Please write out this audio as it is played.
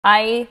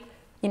I,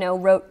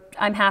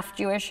 I'm half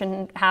Jewish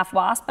and half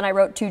WASP, and I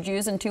wrote 2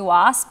 Jews and 2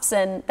 WASPs,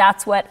 and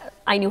that's what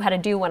I knew how to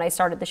do when I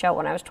started the show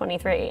when I was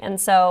 23. And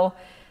so,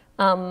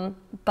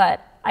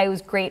 but I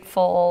was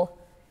grateful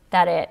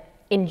that it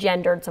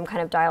engendered some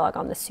kind of dialogue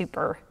on this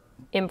super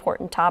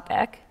important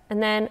topic.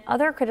 And then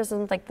other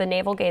criticisms, like the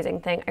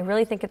navel-gazing thing, I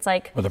really think it's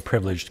like... Or the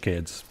privileged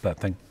kids, that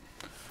thing.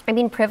 I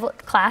mean,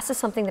 class is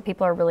something that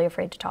people are really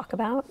afraid to talk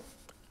about.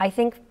 I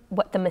think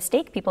what the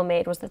mistake people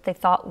made was that they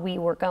thought we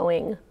were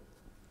going,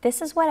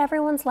 this is what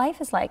everyone's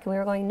life is like. And we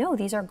were going, no,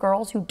 these are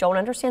girls who don't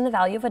understand the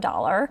value of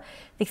 $1.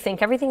 They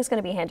think everything's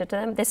going to be handed to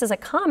them. This is a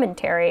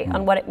commentary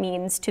on what it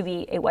means to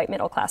be a white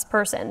middle-class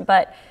person.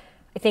 But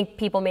I think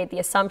people made the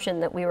assumption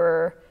that we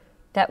were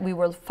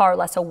far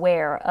less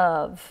aware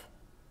of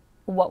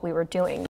what we were doing.